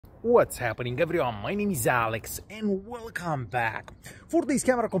What's happening, everyone? My name is Alex and welcome back. For this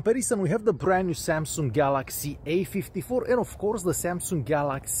camera comparison we have the brand new Samsung Galaxy A54 and of course the Samsung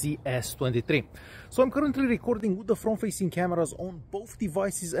Galaxy S23. So I'm currently recording with the front-facing cameras on both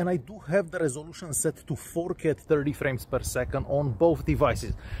devices and I do have the resolution set to 4K at 30 frames per second on both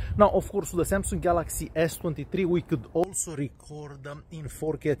devices. Now of course with the Samsung Galaxy S23 we could also record in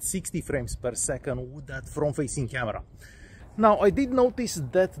 4K at 60 frames per second with that front-facing camera. Now, I did notice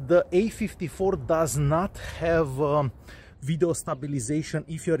that the A54 does not have video stabilization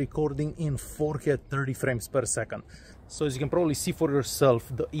if you're recording in 4K at 30 frames per second. So as you can probably see for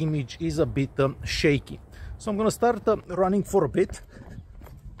yourself, the image is a bit shaky. So I'm gonna start running for a bit,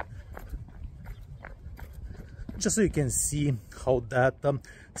 just so you can see how that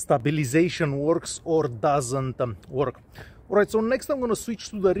stabilization works or doesn't work. Alright, so next I'm going to switch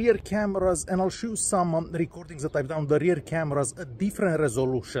to the rear cameras and I'll show you some recordings that I've done on the rear cameras at different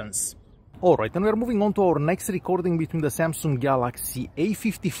resolutions. Alright, and we're moving on to our next recording between the Samsung Galaxy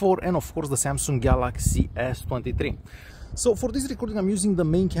A54 and of course the Samsung Galaxy S23. So for this recording I'm using the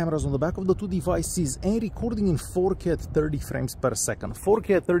main cameras on the back of the two devices and recording in 4K at 30 frames per second.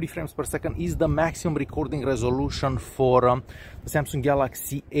 4K at 30 frames per second is the maximum recording resolution for the Samsung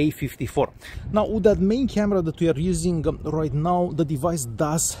Galaxy A54. Now with that main camera that we are using right now, the device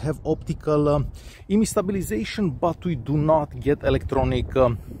does have optical image stabilization, but we do not get electronic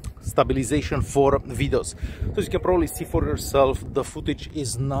stabilization for videos. So as you can probably see for yourself, the footage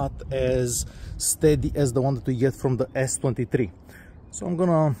is not as steady as the one that we get from the S23. So I'm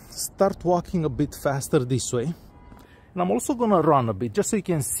gonna start walking a bit faster this way, and I'm also gonna run a bit just so you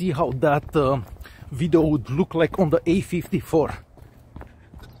can see how that video would look like on the A54.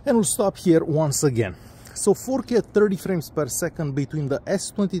 And we'll stop here once again. So 4K at 30 frames per second between the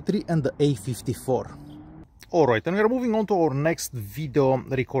S23 and the A54. Alright, and we're moving on to our next video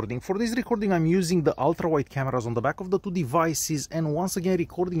recording. For this recording I'm using the ultra-wide cameras on the back of the two devices and once again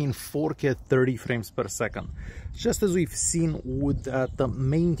recording in 4K at 30 frames per second. Just as we've seen with the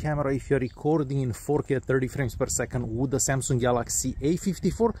main camera, if you're recording in 4K at 30 frames per second with the Samsung Galaxy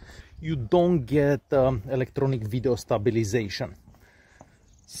A54, you don't get electronic video stabilization.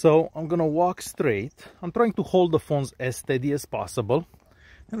 So I'm gonna walk straight. I'm trying to hold the phones as steady as possible,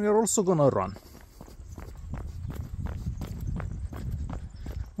 and we're also gonna run.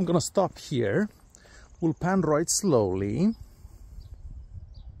 I'm gonna stop here. We'll pan right slowly.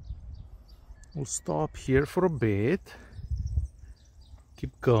 We'll stop here for a bit.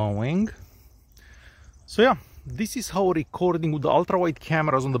 Keep going. So yeah, this is how recording with the ultra-wide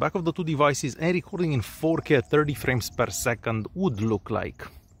cameras on the back of the two devices and recording in 4K at 30 frames per second would look like.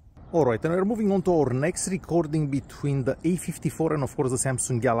 Alright, and we're moving on to our next recording between the A54 and of course the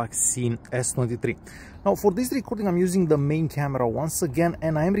Samsung Galaxy S23. Now for this recording I'm using the main camera once again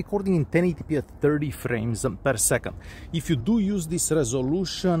and I am recording in 1080p at 30 frames per second. If you do use this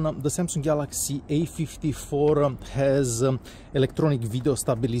resolution, the Samsung Galaxy A54 has electronic video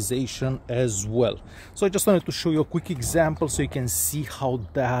stabilization as well. So I just wanted to show you a quick example so you can see how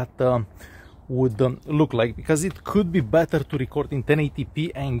that would look like, because it could be better to record in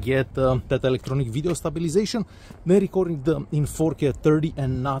 1080p and get that electronic video stabilization than recording in 4K at 30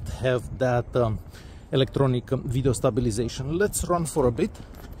 and not have that electronic video stabilization. Let's run for a bit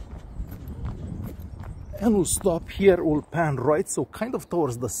and we'll stop here. We'll pan right, so kind of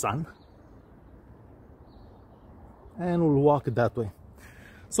towards the sun, and we'll walk that way.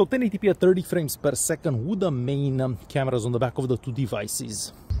 So 1080p at 30 frames per second with the main cameras on the back of the two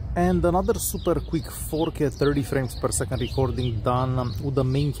devices. And another super quick 4K at 30 frames per second recording done with the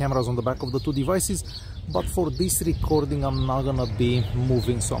main cameras on the back of the two devices. But for this recording I'm not gonna be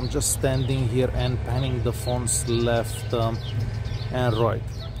moving, so I'm just standing here and panning the phones left and right.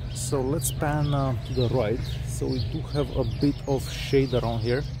 So let's pan to the right. So we do have a bit of shade around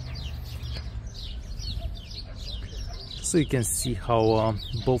here, so you can see how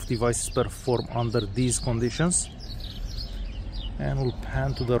both devices perform under these conditions. And we'll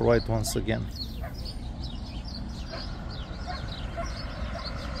pan to the right once again.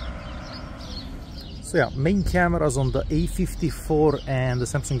 So yeah, main cameras on the A54 and the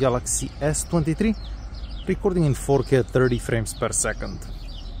Samsung Galaxy S23 recording in 4K at 30 frames per second.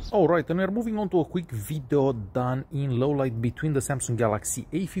 Alright, and we're moving on to a quick video done in low light between the Samsung Galaxy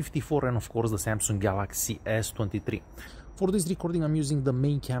A54 and of course the Samsung Galaxy S23. For this recording I'm using the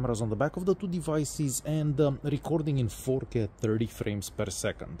main cameras on the back of the two devices and recording in 4K at 30 frames per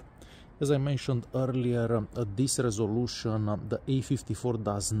second. As I mentioned earlier, at this resolution the A54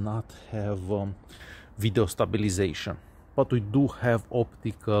 does not have video stabilization, but we do have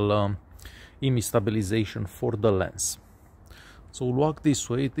optical image stabilization for the lens. So we'll walk this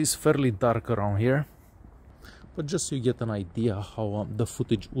way. It is fairly dark around here, but just so you get an idea how the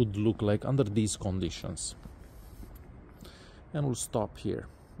footage would look like under these conditions. And we'll stop here,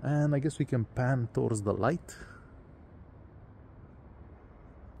 and I guess we can pan towards the light.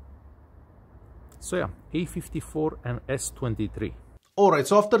 So yeah, A54 and S23. Alright,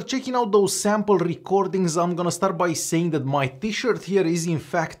 so after checking out those sample recordings, I'm gonna start by saying that my t-shirt here is in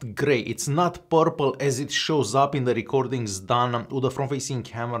fact grey. It's not purple as it shows up in the recordings done with the front-facing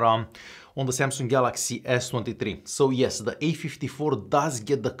camera on the Samsung Galaxy S23. So yes, the A54 does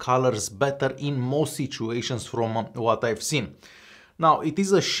get the colors better in most situations from what I've seen. Now, it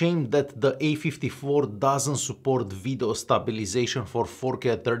is a shame that the A54 doesn't support video stabilization for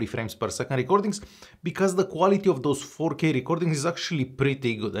 4K at 30 frames per second recordings, because the quality of those 4K recordings is actually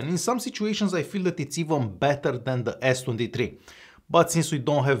pretty good, and in some situations I feel that it's even better than the S23. But since we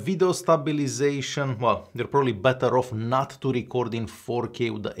don't have video stabilization, well, you're probably better off not to record in 4K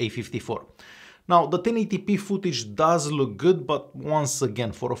with the A54. Now, the 1080p footage does look good, but once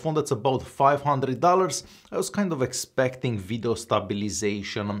again, for a phone that's about $500, I was kind of expecting video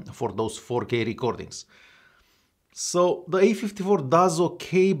stabilization for those 4K recordings. So the A54 does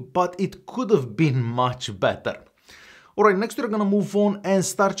okay, but it could have been much better. Alright, next we're gonna move on and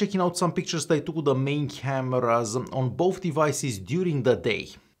start checking out some pictures that I took with the main cameras on both devices during the day.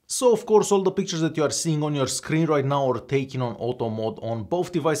 So of course all the pictures that you are seeing on your screen right now are taken on auto mode on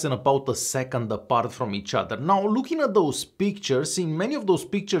both devices and about a second apart from each other. Now looking at those pictures, in many of those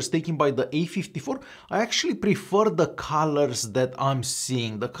pictures taken by the A54, I actually prefer the colors that I'm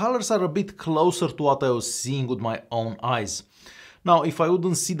seeing. The colors are a bit closer to what I was seeing with my own eyes. Now, if I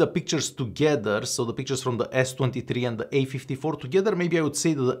wouldn't see the pictures together, so the pictures from the S23 and the A54 together, maybe I would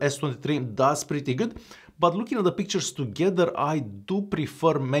say that the S23 does pretty good. But looking at the pictures together, I do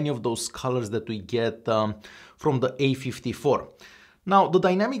prefer many of those colors that we get from the A54. Now, the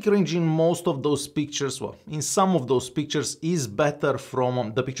dynamic range in most of those pictures, well, in some of those pictures is better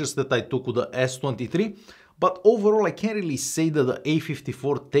from the pictures that I took with the S23. But overall, I can't really say that the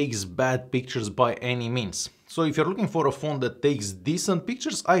A54 takes bad pictures by any means. So if you're looking for a phone that takes decent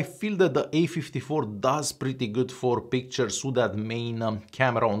pictures, I feel that the A54 does pretty good for pictures with that main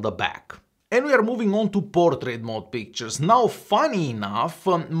camera on the back. And we are moving on to portrait mode pictures. Now, funny enough,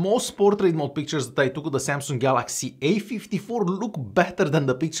 most portrait mode pictures that I took with the Samsung Galaxy A54 look better than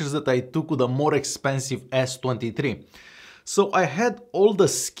the pictures that I took with the more expensive S23. So I had all the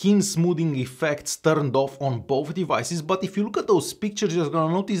skin smoothing effects turned off on both devices, but if you look at those pictures, you're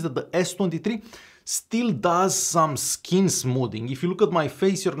gonna notice that the S23 still does some skin smoothing. If you look at my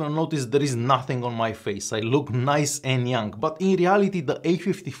face, you're gonna notice there is nothing on my face. I look nice and young, but in reality the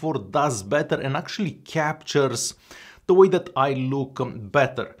A54 does better and actually captures the way that I look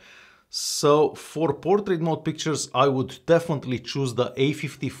better. So for portrait mode pictures, I would definitely choose the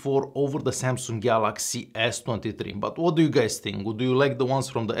A54 over the Samsung Galaxy S23. But what do you guys think? Do you like the ones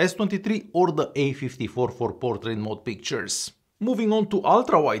from the S23 or the A54 for portrait mode pictures? Moving on to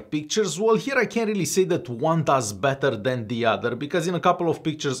ultra-wide pictures, well, here I can't really say that one does better than the other, because in a couple of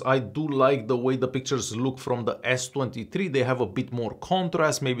pictures I do like the way the pictures look from the S23. They have a bit more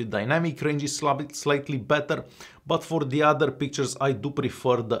contrast, maybe dynamic range is slightly better, but for the other pictures I do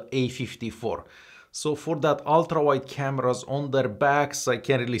prefer the A54. So for that ultra-wide cameras on their backs, I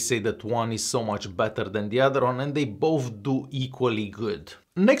can't really say that one is so much better than the other one, and they both do equally good.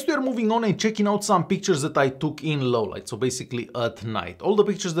 Next we are moving on and checking out some pictures that I took in low light, so basically at night. All the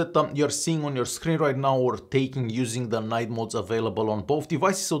pictures that you're seeing on your screen right now were taken using the night modes available on both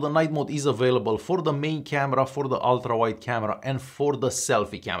devices. So the night mode is available for the main camera, for the ultra-wide camera, and for the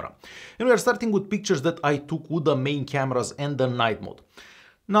selfie camera. And we are starting with pictures that I took with the main cameras and the night mode.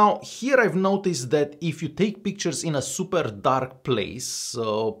 Now, here I've noticed that if you take pictures in a super dark place,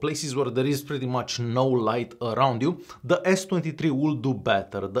 so places where there is pretty much no light around you, the S23 will do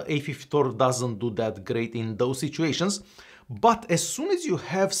better. The A54 doesn't do that great in those situations. But as soon as you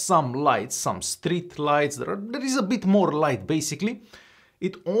have some lights, some street lights, there is a bit more light basically,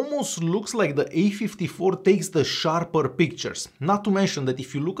 it almost looks like the A54 takes the sharper pictures. Not to mention that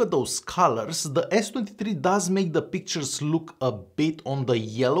if you look at those colors, the S23 does make the pictures look a bit on the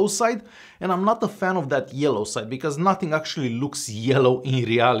yellow side, and I'm not a fan of that yellow side because nothing actually looks yellow in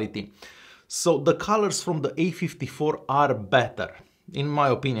reality. So the colors from the A54 are better, in my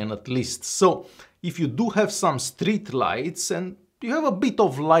opinion at least. So if you do have some street lights and you have a bit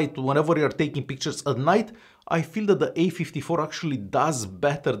of light whenever you're taking pictures at night, I feel that the A54 actually does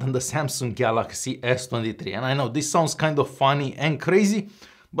better than the Samsung Galaxy S23. And I know this sounds kind of funny and crazy,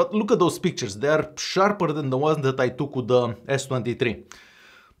 but look at those pictures. They are sharper than the ones that I took with the S23.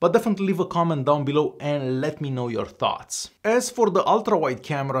 But definitely leave a comment down below and let me know your thoughts. As for the ultra-wide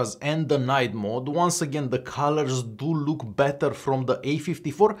cameras and the night mode, once again the colors do look better from the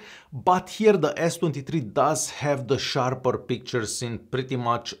A54, but here the S23 does have the sharper pictures in pretty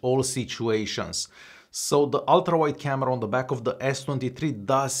much all situations. So the ultra-wide camera on the back of the S23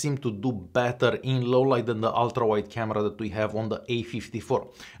 does seem to do better in low light than the ultra-wide camera that we have on the A54.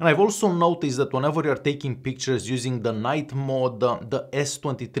 And I've also noticed that whenever you're taking pictures using the night mode, the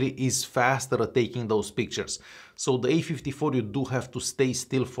S23 is faster at taking those pictures. So the A54 you do have to stay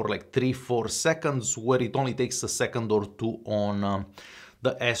still for like 3-4 seconds, where it only takes a second or two on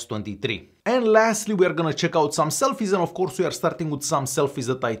the S23. And lastly, we are gonna check out some selfies, and of course we are starting with some selfies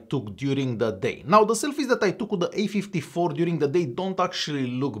that I took during the day. Now the selfies that I took with the A54 during the day don't actually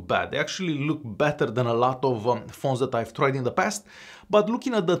look bad. They actually look better than a lot of phones that I've tried in the past. But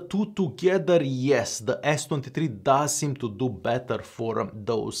looking at the two together, yes, the S23 does seem to do better for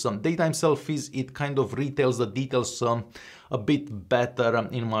those daytime selfies. It kind of retails the details a bit better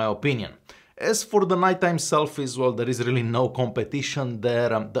in my opinion. As for the nighttime selfies, well, there is really no competition there.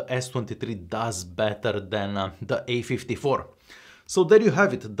 The S23 does better than the A54. So there you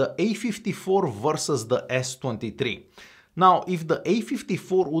have it, the A54 versus the S23. Now, if the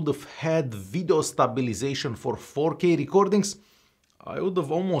A54 would have had video stabilization for 4K recordings, I would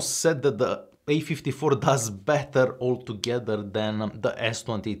have almost said that the A54 does better altogether than the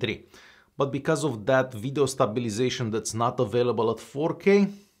S23. But because of that video stabilization that's not available at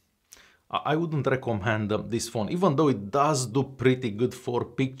 4K, I wouldn't recommend this phone, even though it does do pretty good for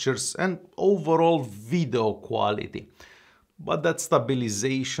pictures and overall video quality. But that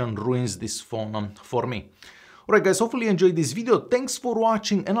stabilization ruins this phone for me. Alright guys, hopefully you enjoyed this video. Thanks for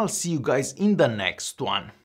watching and I'll see you guys in the next one.